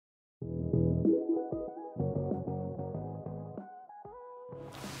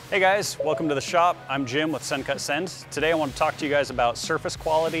Hey guys, welcome to the shop. I'm Jim with SendCutSend. Today I want to talk to you guys about surface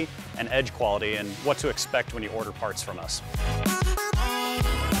quality and edge quality and what to expect when you order parts from us.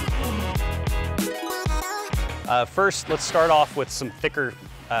 First, let's start off with some thicker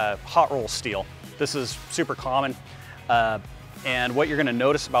hot roll steel. This is super common. And what you're going to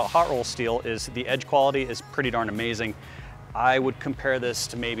notice about hot roll steel is the edge quality is pretty darn amazing. I would compare this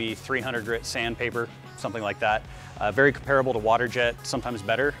to maybe 300 grit sandpaper, something like that. Very comparable to water jet, sometimes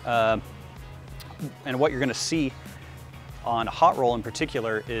better. And what you're going to see on hot roll in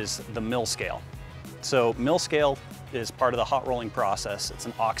particular is the mill scale. So mill scale is part of the hot rolling process. It's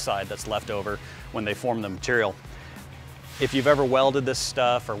an oxide that's left over when they form the material. If you've ever welded this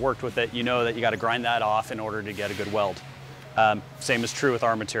stuff or worked with it, you know that you got to grind that off in order to get a good weld. Same is true with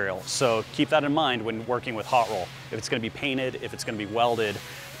our material. So keep that in mind when working with hot roll. If it's going to be painted, if it's going to be welded,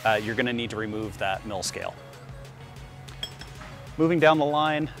 you're going to need to remove that mill scale. Moving down the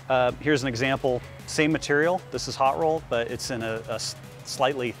line, here's an example. Same material. This is hot roll, but it's in a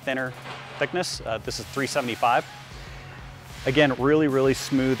slightly thinner thickness. This is 375. Again, really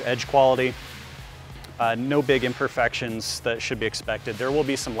smooth edge quality. No big imperfections that should be expected. There will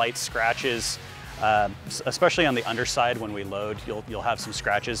be some light scratches. Especially on the underside when we load, you'll have some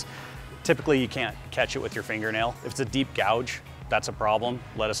scratches. Typically you can't catch it with your fingernail. If it's a deep gouge, that's a problem.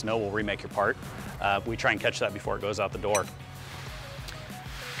 Let us know, we'll remake your part. We try and catch that before it goes out the door.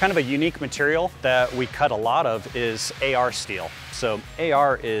 Kind of a unique material that we cut a lot of is AR steel. So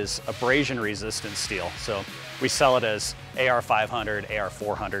AR is abrasion resistant steel. So we sell it as AR 500, AR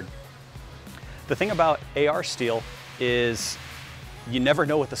 400. The thing about AR steel is you never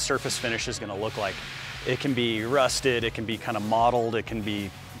know what the surface finish is going to look like. It can be rusted, it can be kind of mottled, it can be,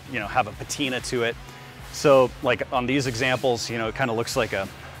 have a patina to it. So like on these examples, it kind of looks like a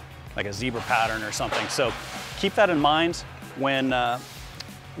zebra pattern or something. So keep that in mind when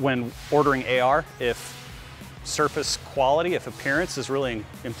ordering AR. If surface quality, if appearance is really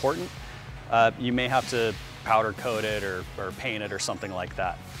important, you may have to powder coat it or paint it or something like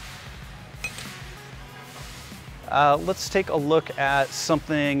that. Let's take a look at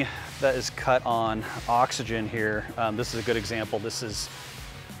something that is cut on oxygen here. This is a good example. This is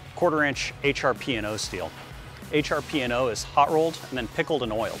 1/4 inch HRP&O steel. HRP&O is hot rolled and then pickled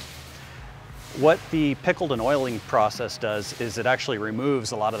and oiled. What the pickled and oiling process does is it actually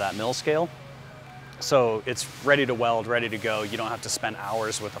removes a lot of that mill scale. So it's ready to weld, ready to go. You don't have to spend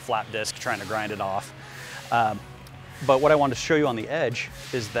hours with a flat disc trying to grind it off. But what I want to show you on the edge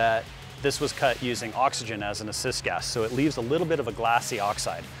is that this was cut using oxygen as an assist gas, so it leaves a little bit of a glassy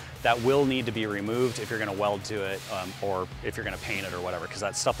oxide that will need to be removed if you're going to weld to it or if you're going to paint it or whatever, because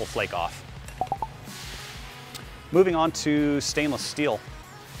that stuff will flake off. Moving on to stainless steel.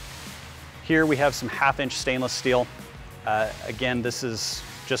 Here we have some 1/2 inch stainless steel. Again, this is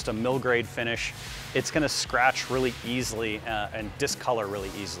just a mill grade finish. It's going to scratch really easily and discolor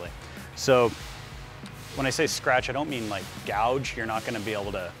really easily. So when I say scratch, I don't mean like gouge. You're not going to be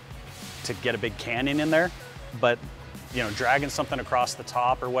able to get a big canyon in there, but dragging something across the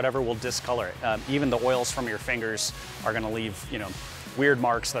top or whatever will discolor it. Even the oils from your fingers are going to leave weird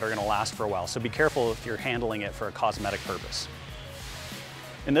marks that are going to last for a while. So be careful if you're handling it for a cosmetic purpose.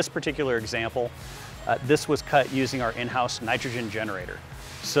 In this particular example, this was cut using our in-house nitrogen generator.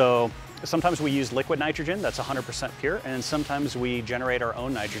 So sometimes we use liquid nitrogen that's 100% pure, and sometimes we generate our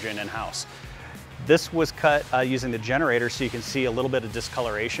own nitrogen in-house. This was cut using the generator, so you can see a little bit of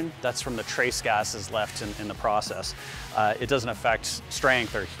discoloration. That's from the trace gases left in the process. It doesn't affect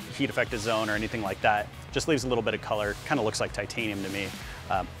strength or heat affected zone or anything like that. Just leaves a little bit of color. Kind of looks like titanium to me.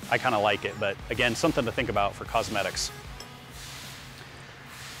 I kind of like it, but again, something to think about for cosmetics.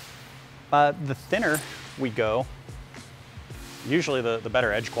 The thinner we go, usually the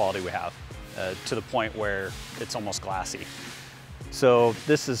better edge quality we have, to the point where it's almost glassy. So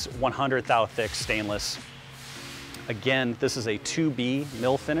this is 100 thou thick stainless. Again, this is a 2B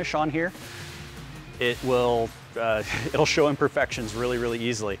mill finish on here. It'll show imperfections really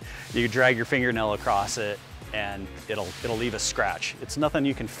easily. You drag your fingernail across it and it'll leave a scratch. It's nothing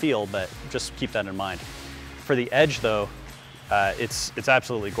you can feel, but just keep that in mind. For the edge though, it's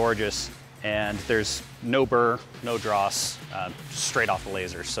absolutely gorgeous, and there's no burr, no dross, straight off the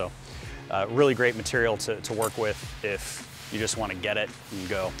laser. So really great material to work with if you just want to get it and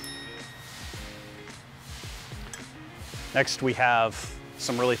go. Next we have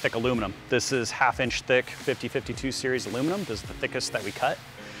some really thick aluminum. This is 1/2 inch thick 5052 series aluminum. This is the thickest that we cut.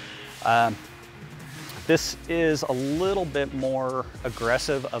 This is a little bit more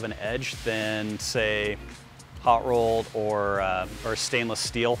aggressive of an edge than, say, hot rolled or stainless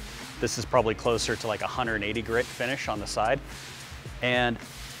steel. This is probably closer to like 180 grit finish on the side. And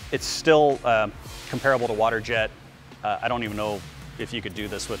It's still comparable to water jet. I don't even know if you could do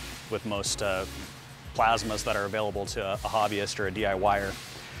this with most plasmas that are available to a hobbyist or a DIYer.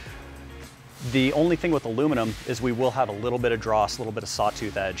 The only thing with aluminum is we will have a little bit of dross, a little bit of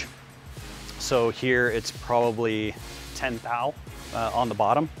sawtooth edge. So here it's probably 10 thou on the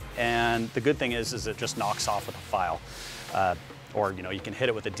bottom. And the good thing is it just knocks off with a file. Or you can hit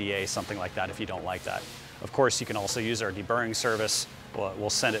it with a DA, something like that if you don't like that. Of course, you can also use our deburring service. We'll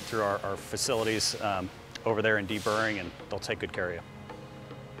send it through our facilities over there in deburring, and they'll take good care of you.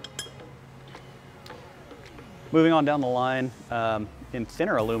 Moving on down the line, in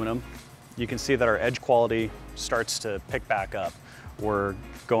thinner aluminum, you can see that our edge quality starts to pick back up. We're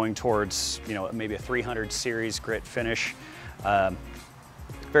going towards maybe a 300 series grit finish.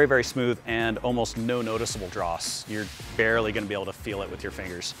 Very, very smooth and almost no noticeable dross. You're barely going to be able to feel it with your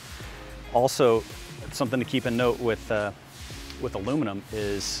fingers. Also, something to keep in note with aluminum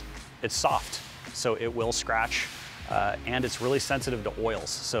is it's soft, so it will scratch, and it's really sensitive to oils.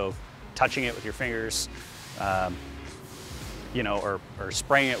 So touching it with your fingers, or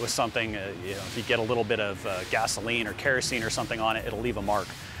spraying it with something, if you get a little bit of gasoline or kerosene or something on it, it'll leave a mark.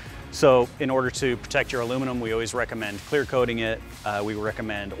 So in order to protect your aluminum, we always recommend clear coating it. We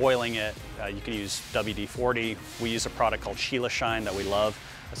recommend oiling it. You can use WD-40. We use a product called Sheila Shine that we love.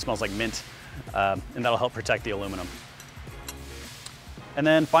 It smells like mint, and that'll help protect the aluminum. And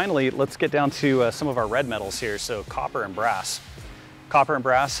then finally, let's get down to some of our red metals here. So copper and brass. Copper and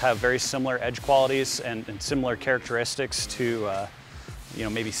brass have very similar edge qualities and similar characteristics to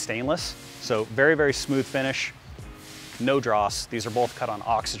maybe stainless. So very, very smooth finish. No dross. These are both cut on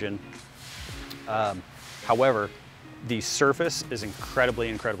oxygen. However, the surface is incredibly,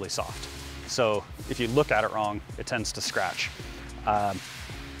 incredibly soft. So if you look at it wrong, it tends to scratch.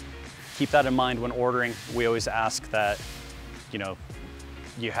 Keep that in mind when ordering. We always ask that,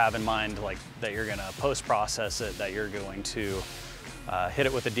 you have in mind that you're gonna post-process it, that you're going to hit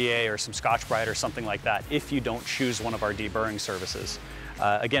it with a DA or some Scotch-Brite or something like that if you don't choose one of our deburring services.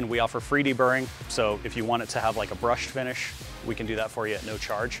 Again, we offer free deburring, so if you want it to have a brushed finish, we can do that for you at no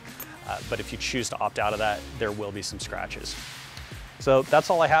charge. But if you choose to opt out of that, there will be some scratches. So that's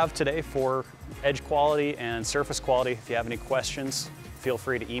all I have today for edge quality and surface quality. If you have any questions, feel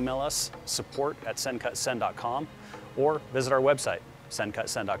free to email us, support@SendCutSend.com, or visit our website,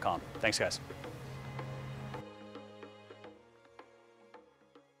 SendCutSend.com. Thanks, guys.